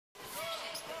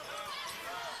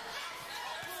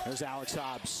There's Alex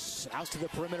Hobbs. Out to the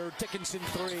perimeter. Dickinson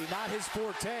three. Not his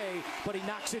forte, but he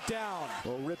knocks it down.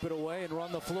 Will rip it away and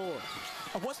run the floor.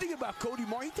 One thing about Cody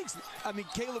Martin,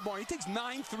 Caleb Martin, he takes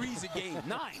 9 threes a game.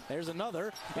 9. There's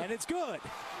another, and it's good.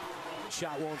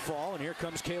 Shot won't fall, and here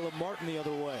comes Caleb Martin the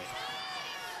other way.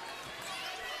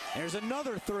 There's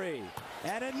another three,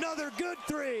 and another good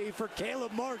three for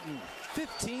Caleb Martin.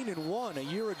 15-1 a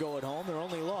year ago at home. Their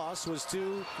only loss was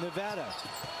to Nevada.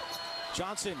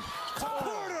 Johnson to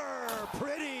Porter,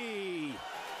 pretty.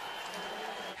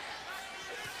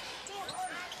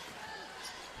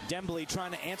 Dembley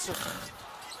trying to answer.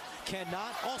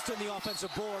 Cannot. Alston the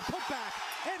offensive board. Put back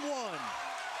and one.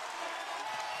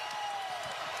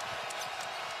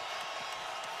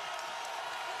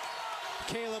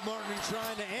 Caleb Martin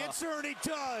trying to answer, and he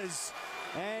does.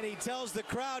 And he tells the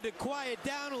crowd to quiet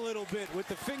down a little bit with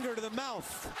the finger to the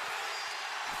mouth.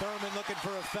 Thurman looking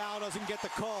for a foul, doesn't get the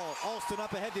call. Alston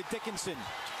up ahead to Dickinson.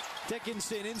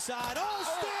 Dickinson inside.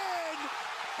 Alston!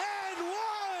 And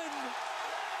one!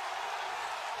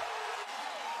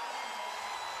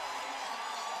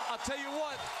 I'll tell you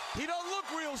what, he don't look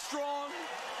real strong,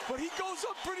 but he goes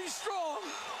up pretty strong.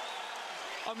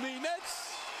 I mean,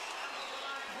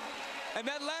 and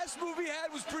that last move he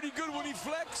had was pretty good when he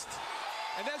flexed,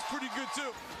 and that's pretty good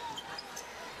too.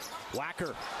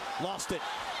 Wacker lost it.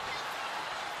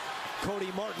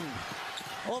 Cody Martin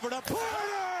over to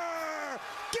Porter!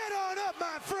 Get on up,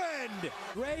 my friend!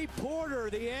 Ray Porter,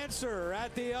 the answer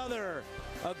at the other.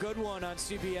 A good one on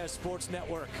CBS Sports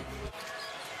Network.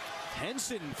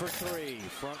 Henson for three.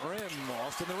 Front rim.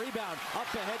 Alston the rebound.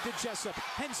 Up ahead to Jessup.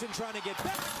 Henson trying to get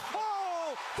back.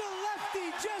 Oh! The lefty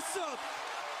Jessup!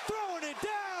 Throwing it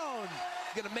down!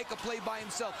 Going to make a play by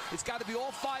himself. It's got to be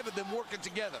all 5 of them working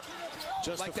together.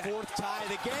 Just like the 4th tie of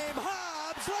the game.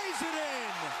 Hobbs lays it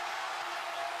in!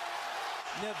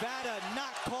 Nevada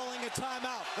not calling a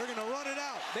timeout. They're going to run it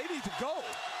out. They need to go.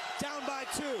 Down by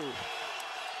 2.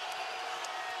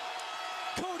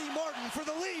 Cody Martin for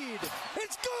the lead.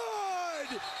 It's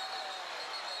good!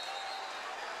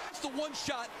 That's the one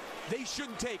shot they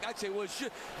shouldn't take. I'd say, well,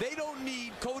 they don't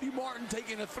need Cody Martin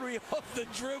taking a 3 off the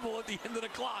dribble at the end of the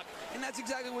clock. And that's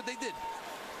exactly what they did.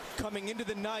 Coming into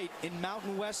the night in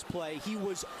Mountain West play, he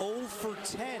was 0 for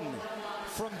 10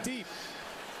 from deep.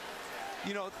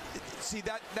 You know, see,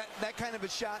 that kind of a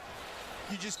shot,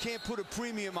 you just can't put a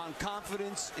premium on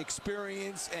confidence,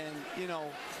 experience, and, you know,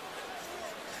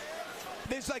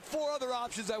 there's like 4 other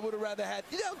options I would have rather had.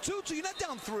 You're down 2, so you're not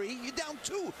down 3, you're down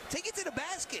 2. Take it to the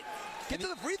basket. Get to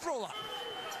the free throw line.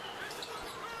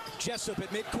 Jessup at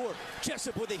midcourt.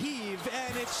 Jessup with a heave,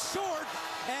 and it's short,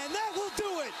 and that will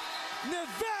do it.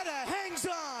 Nevada hangs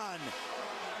on.